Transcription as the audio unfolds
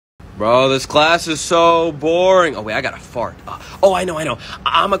Bro, this class is so boring. Oh, wait, I got to fart. Oh, I know.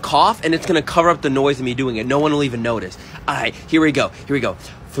 I'm a cough, and it's going to cover up the noise of me doing it. No one will even notice. All right, here we go.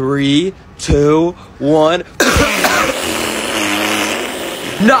 3, 2, 1.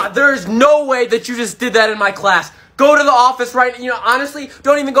 Nah, there's no way that you just did that in my class. Go to the office honestly,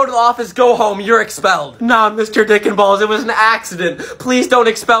 don't even go to the office, go home, you're expelled. Nah, Mr. Dick and Balls, it was an accident. Please don't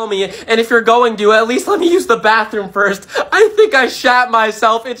expel me, and if you're going to, at least let me use the bathroom first. I think I shat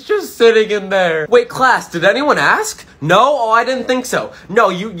myself, it's just sitting in there. Wait, class, did anyone ask? No? Oh, I didn't think so. No,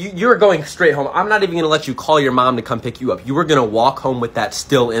 you're going straight home. I'm not even gonna let you call your mom to come pick you up. You were gonna walk home with that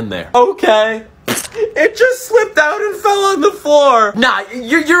still in there. Okay. It just slipped out and fell on the floor. Nah,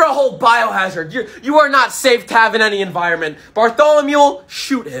 you're a whole biohazard. You are not safe to have in any environment. Bartholomew,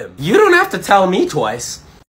 shoot him. You don't have to tell me twice.